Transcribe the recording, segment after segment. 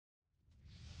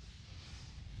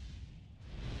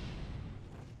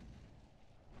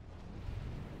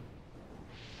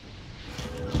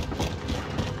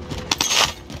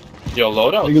Yo,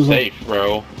 loadout Niggas safe,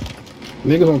 bro.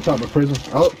 Niggas on top of prison.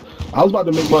 I was about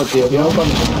to make my way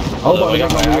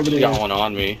over there. Got one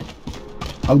on me.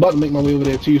 I was about to make my way over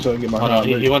there too, so I can get my. Oh no,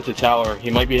 he went to tower. He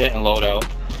might be hitting loadout.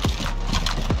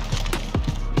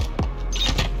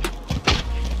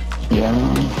 Yeah.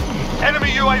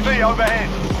 Enemy UAV overhead.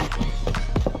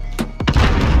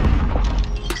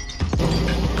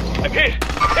 I'm hit.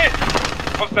 Hit.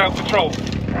 Hostile patrol.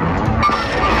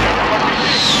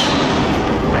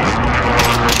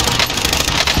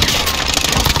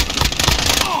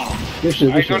 This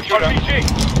shit. RPG.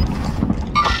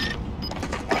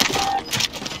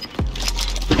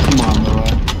 Come on, bro.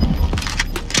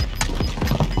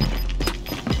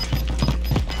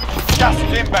 Just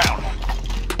inbound.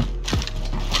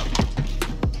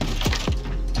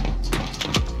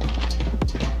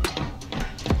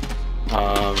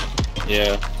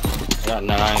 Yeah. I got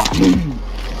 9.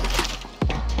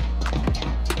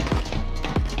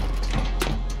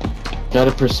 Got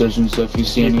a precision, so if you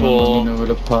see anyone, let me know where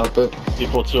to pop it.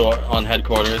 People on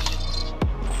headquarters.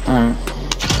 Alright.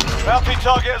 Bounty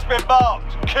target has been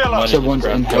marked. Kill us. So one's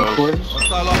in headquarters.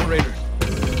 Hostile operators.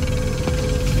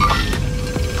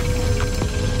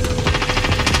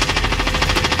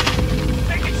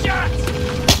 Taking shots.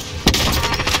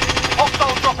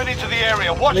 Hostile dropping into the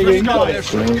area. Watch the sky.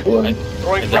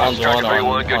 I downed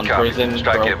one on prison,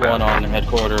 broke one on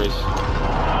headquarters.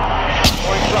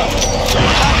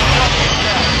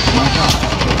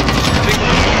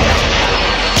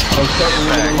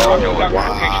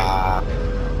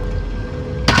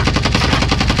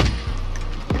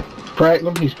 Crack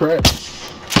him, he's cracked.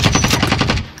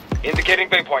 Indicating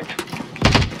bay point.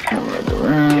 Right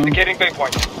around. Indicating bay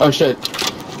point. Oh shit.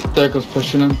 There goes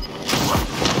pushing him.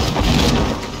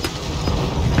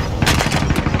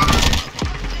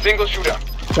 Single shooter.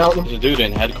 Down him. There's a dude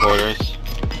in headquarters.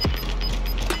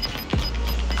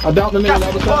 I downed him in the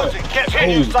other side. Get hit,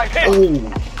 you safe hit.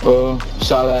 Oh,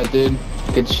 saw that dude.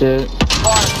 Good shit.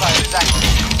 Fire station is active.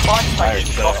 Fire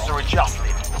station costs are adjusted.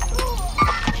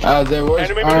 There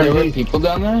were people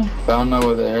down there, but I don't know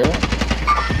where they're at.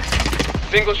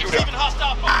 Single shooter.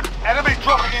 Enemy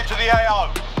dropping into the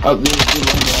AO. Oh, there's a dude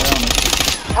there on it.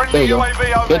 There Friendly you go.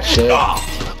 UAV Good shit.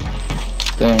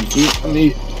 Thank you. I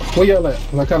need. Where y'all at?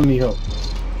 I kinda need help.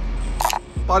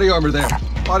 Body armor there.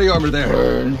 Body armor there.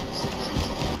 Word.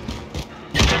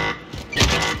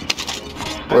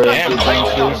 Where Damn,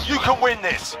 You can win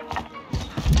this.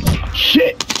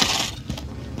 Shit!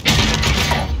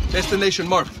 Destination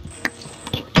marked.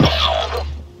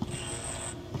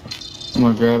 I'm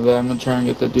gonna grab that. I'm gonna try and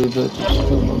get the dude that just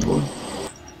killed my boy.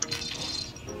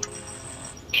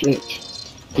 Shit.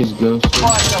 He's ghosted.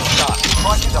 Fire cell done.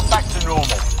 Prices are back to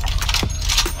normal.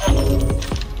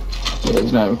 Yeah,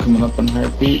 he's not even coming up on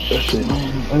heartbeat. That shit.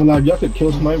 And like y'all could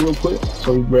kill somebody real quick,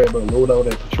 so we grab a loadout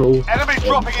at patrol. Enemy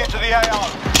dropping into the AO.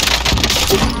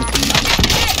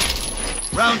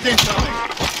 Round incoming.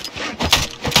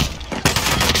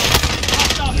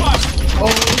 Oh,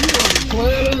 you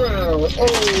playing around. Oh.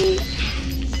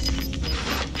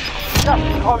 Just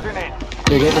closing in.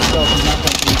 They get yourself. I'm not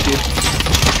gonna beat you.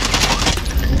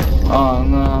 Oh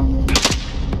no.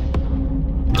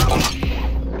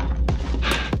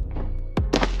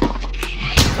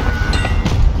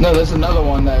 No, there's another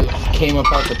one that came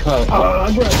up out the cut.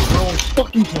 I grabbed the wrong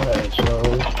fucking flash, yo.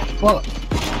 Fuck.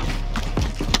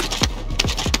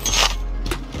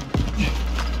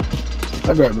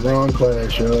 I grabbed the wrong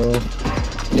class, yo.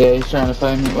 Yeah, he's trying to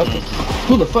find me. What the?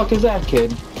 Who the fuck is that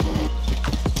kid?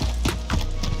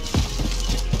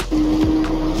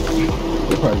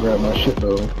 They probably grabbed my shit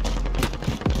though.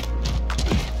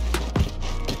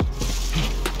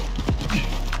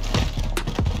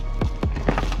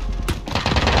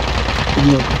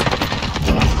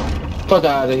 Fuck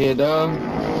out of here, dog.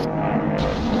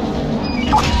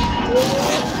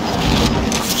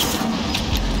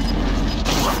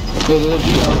 There's a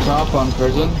dude up top on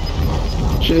prison.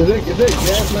 Shit, is that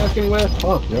gas mask anywhere?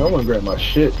 Fuck, yo, I wanna grab my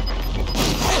shit.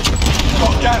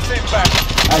 Got gas inbound.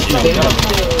 Actually, they have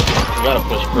You gotta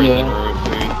push prison Yeah.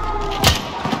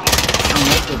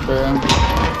 bro.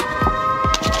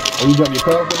 Oh, you drop your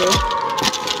car over there?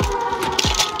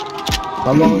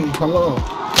 How long? How long?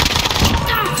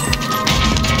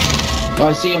 Oh,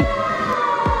 I see him.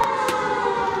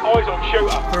 Eyes on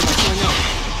shooter. Thermal going out.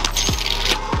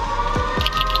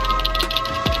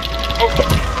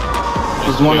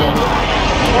 There's one over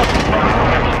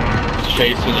He's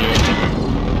chasing you.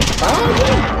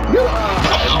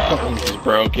 He's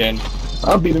broken.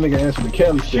 I'll beat a nigga ass with a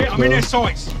Cali stick. Shit, I'm in their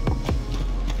sights.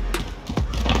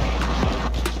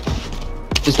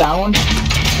 Just that one?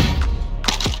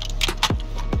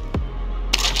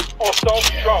 Hostile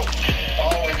control.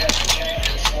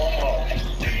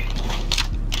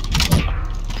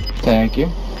 Thank you.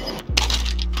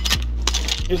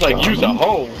 He's like, use a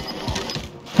hoe.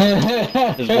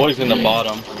 His boy's in the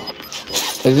bottom.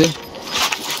 Is he?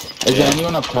 Is there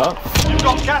anyone up top? You've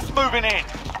got gas moving in.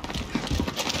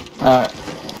 Alright.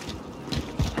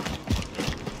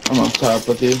 I'm up top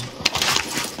with you.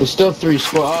 There's still 3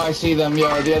 squads. Oh, I see them.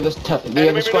 Yeah, the other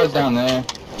squad's down there.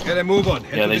 Get a move on.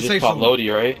 Head Yeah, to they the just safe popped zone. Lodi,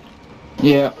 right?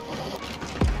 Yeah.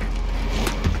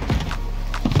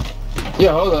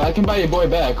 Yeah, hold on. I can buy your boy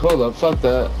back. Hold up. Fuck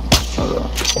that. Hold on.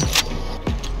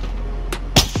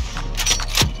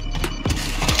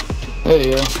 There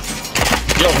you go.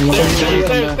 Yo,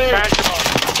 there.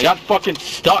 I got fucking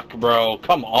stuck, bro.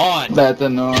 Come on. That's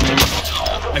annoying.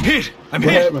 I'm hit. I'm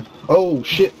What hit. happened? Oh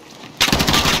shit.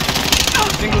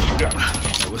 Single shooter.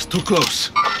 That was too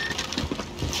close.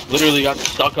 Literally got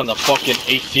stuck on the fucking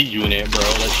AC unit, bro.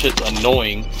 That shit's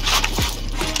annoying.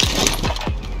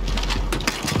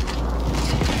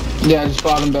 Yeah, I just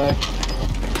bought him back.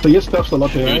 So your stuff's still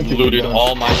up there. I You ain't taking looted it down.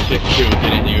 all my shit too,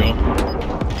 didn't you?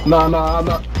 Nah, I'm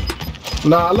not.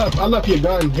 Nah, I left your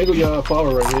gun. Here go your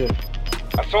flower right here.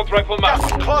 Assault rifle map.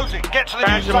 Gas is closing. Get to the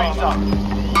new safe zone.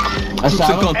 I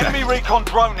saw him. Enemy recon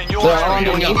drone in your They're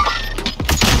area. underneath.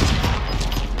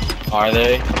 Are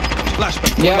they?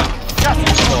 Flashback. Yeah. Gas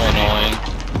is So annoying.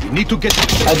 You need to get to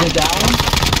the I did that one.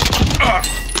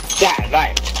 Yeah,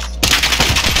 right.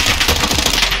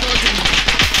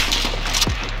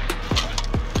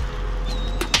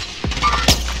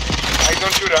 Hey,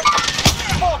 don't shoot her.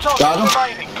 4 Got targets him.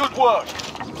 remaining. Good work.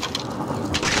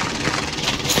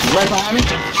 Right behind me.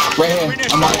 Right here.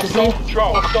 I'm marking him.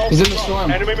 Control. He's in the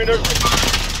storm. Enemy maneuvering.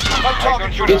 No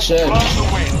target shooter. Good shit. Close the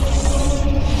win.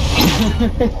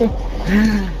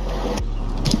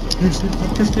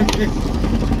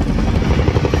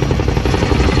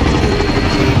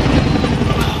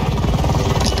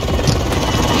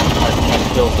 I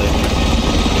killed it.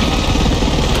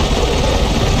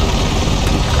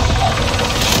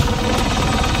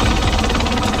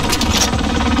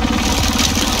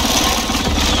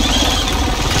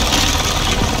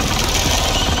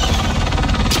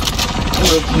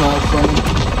 It's not funny.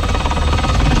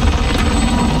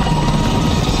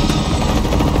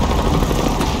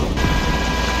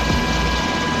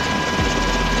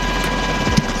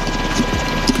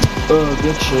 Oh,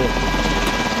 good shit.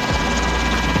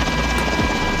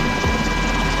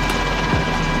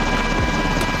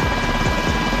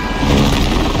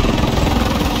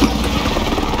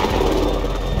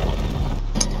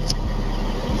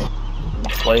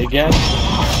 Play again?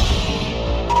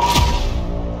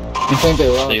 You think they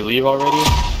will? They leave already?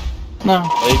 No.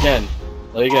 Play again.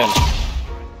 Play again.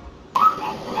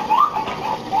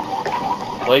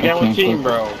 Play again with team,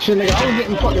 bro. Shit, nigga, I was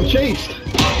getting fucking chased.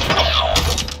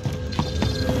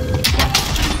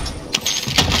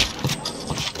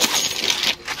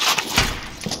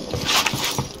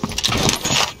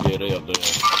 Yeah, they up there.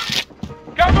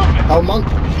 Go movement. Oh, monk.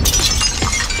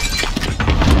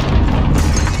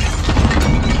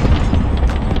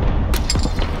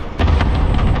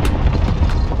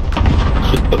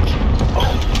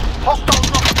 Hostile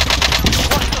rocket.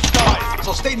 Watch the skies.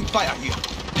 sustaining fire here.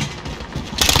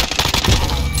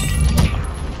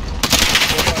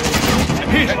 I'm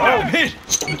hit. I'm hit.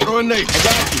 Throw a nade. I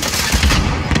got you.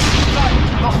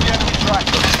 Lost the enemy track.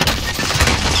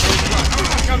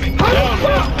 Coming.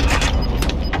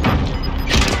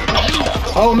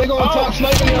 Oh, nigga on top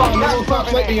sniping y'all. Nigga on top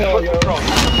sniping y'all, yo.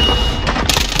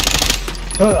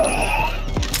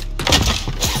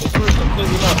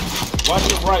 Watch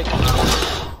it right.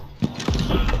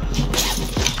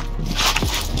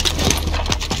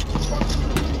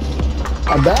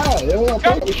 I died, yo. I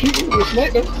thought you shooting. You're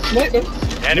sniping.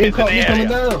 Enemies in the coming area.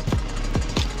 down.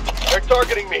 They're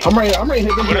targeting me. I'm ready to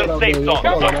hit them We're head in out safe there. zone.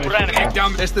 Yo. Look for enemies.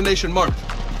 Down destination marked.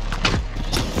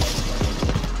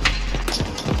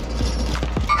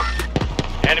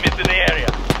 Enemies in the area.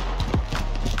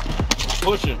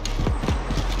 Pushing.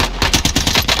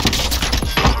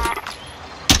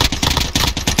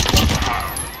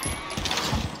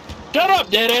 Shut up,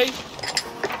 Dede!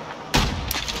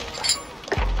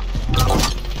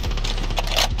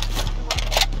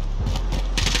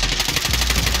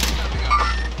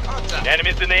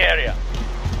 Enemies in the area.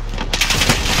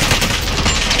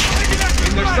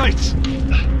 In their sights.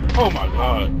 Oh my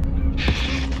god.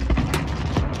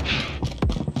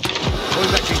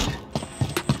 Going back in.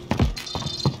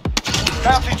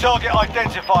 Bounty target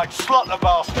identified. Slot the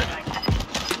bastard.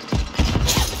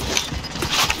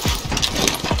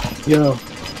 Yo.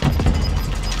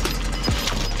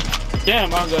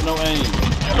 Damn, I got no aim.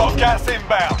 Got gas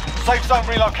inbound. Safe zone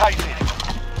relocated.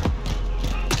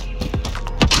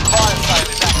 Fire sale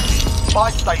is active. Buy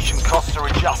station costs are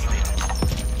adjusted.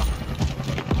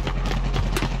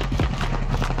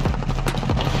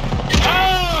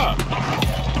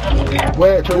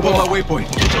 Where, Trey? Move on my waypoint.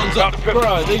 Guns up.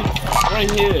 Bro, they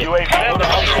right here. UAV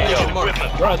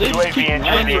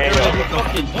entering the AO.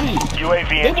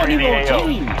 UAV entering the AO.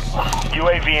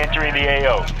 UAV entering the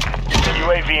AO.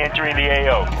 UAV entering the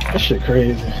AO. That shit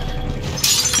crazy.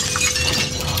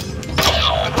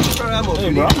 Ammo.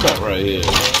 Hey, bro, I'm back right here.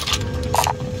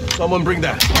 Someone bring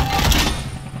that.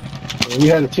 We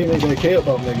had a teammate that killed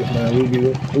off niggas, man.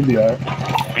 We'll be alright.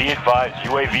 Be advised,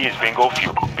 UAV is bingo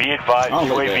fuel. Be advised,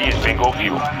 UAV is bingo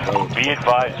fuel. Be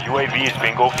advised, UAV is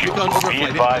bingo fuel. Be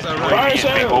advised, UAV is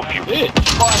bingo fuel.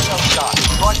 Fire zone start.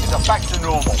 Prices are back to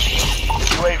normal.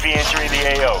 UAV entering the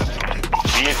AO.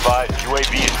 Be advised,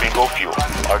 UAV is bingo fuel.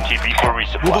 RTB for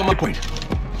resupply. Move on my point.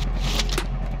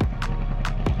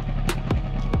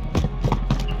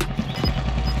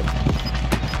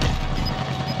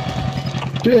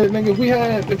 Shit, nigga,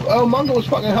 if Mongo was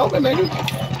fucking helping, nigga.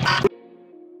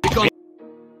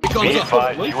 Be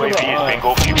advised, UAV is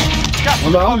bingo fuel.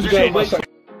 I'm just grabbing my second.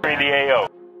 Entering the AO.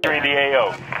 Entering the AO.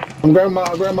 I'm grabbing my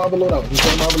overload out.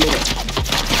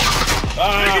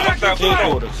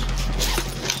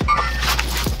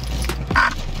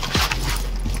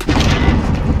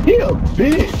 He a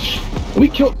bitch. We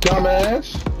killed dumbass.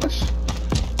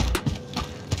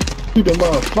 Stupid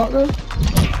motherfucker.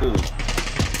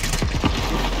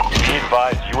 Be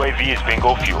advised, UAV is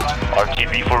bingo fuel.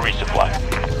 RTB for resupply.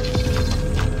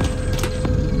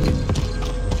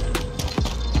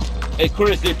 Hey,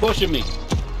 Chris, they pushing me.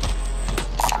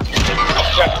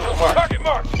 Target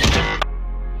mark.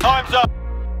 Time's up.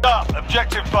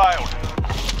 Objective failed.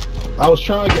 I was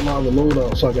trying to get my overload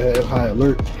out so I could have high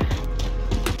alert.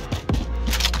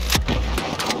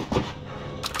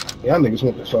 Y'all niggas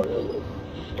went to start alert.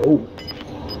 Oh.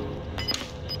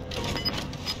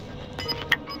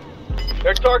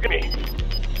 They're targeting me.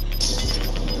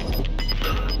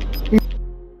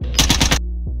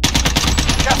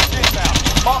 Gas inbound.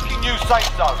 Marking new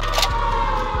safe zone.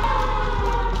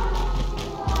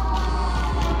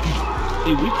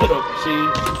 See, we could have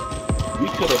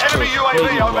Enemy UAV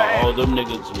while overhead. all them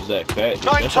niggas was at fat.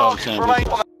 9 That's all I'm targets saying. remain.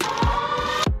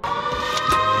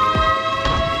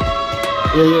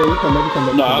 Yeah, we come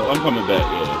back. No, I'm coming back,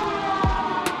 yeah.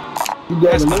 You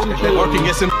got the money, Marking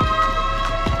SM.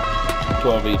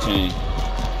 12-18.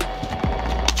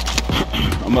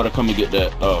 I'm about to come and get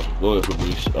that. Oh, go ahead,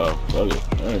 Fabrice. Oh, okay.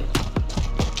 Alright.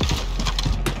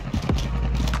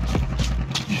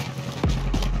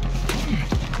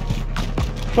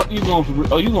 Fuck you going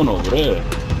for? Oh, you going over there?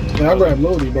 Yeah, I grabbed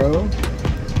Lodi, bro.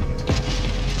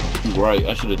 You right,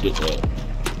 I should have did that.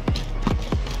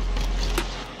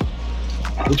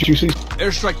 What you see?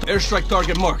 Airstrike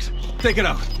target marked. Take it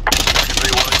out.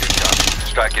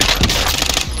 Strike it.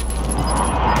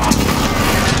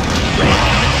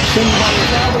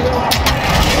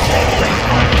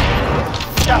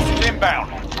 Gas is inbound.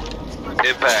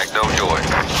 Impact, no joy.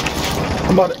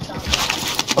 I'm about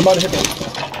to hit that.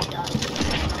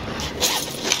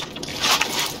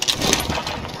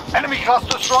 Enemy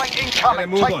cluster strike incoming.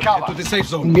 Move Take on. cover. Into the safe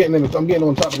zone. I'm getting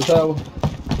on top of the tower.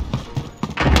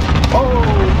 Oh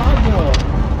my god.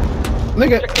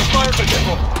 Nigga. Check the fire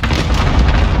vehicle.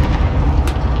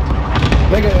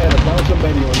 Nigga had a bouncer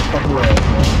baby on the fucking rag,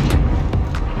 man.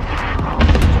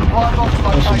 Supply box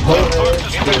location. Move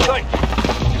Move to safe.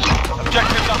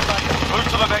 Objectives updated. Move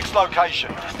to the next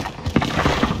location.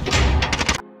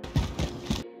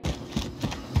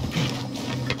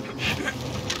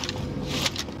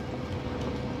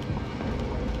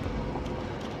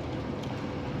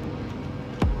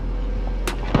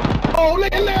 Oh,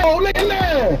 look in there! Oh, look in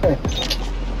there!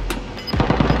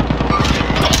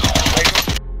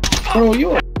 Oh,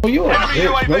 you a Enemy bitch,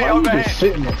 UAV bro. Why you overhead. just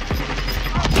sitting there?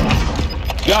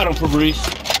 Got him, Fabrice.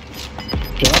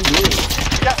 Shit, I'm good.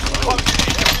 Gas is closing in.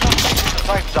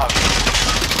 Safe zone.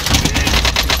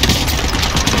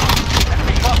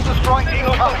 Enemy cluster strike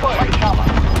incoming. Take cover.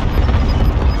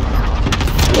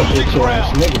 You a bitch ass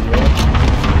nigga, bro.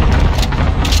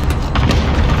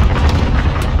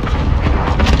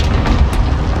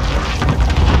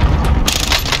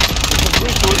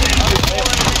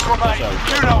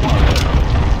 You know what?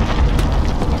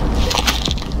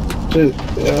 Shit, he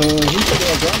said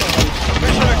that drama house.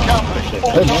 Mission accomplished.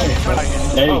 All Hey, man. targets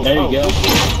eliminated. Hey, there you go.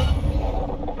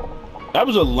 That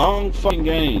was a long fucking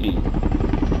game.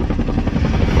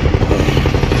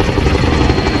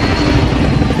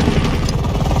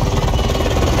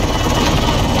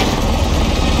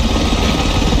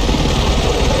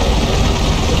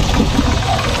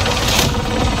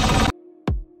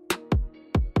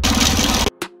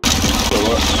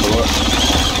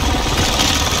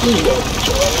 Alright,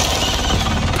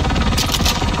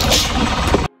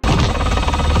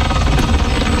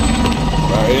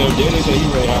 yeah, Danny said he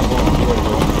ready to have fun. He ready to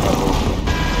go in and have fun.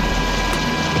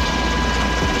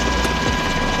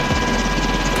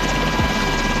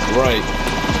 Right.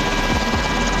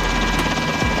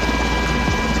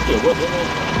 Yeah, what the hell?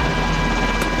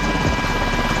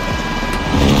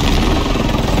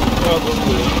 Oh, this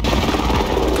is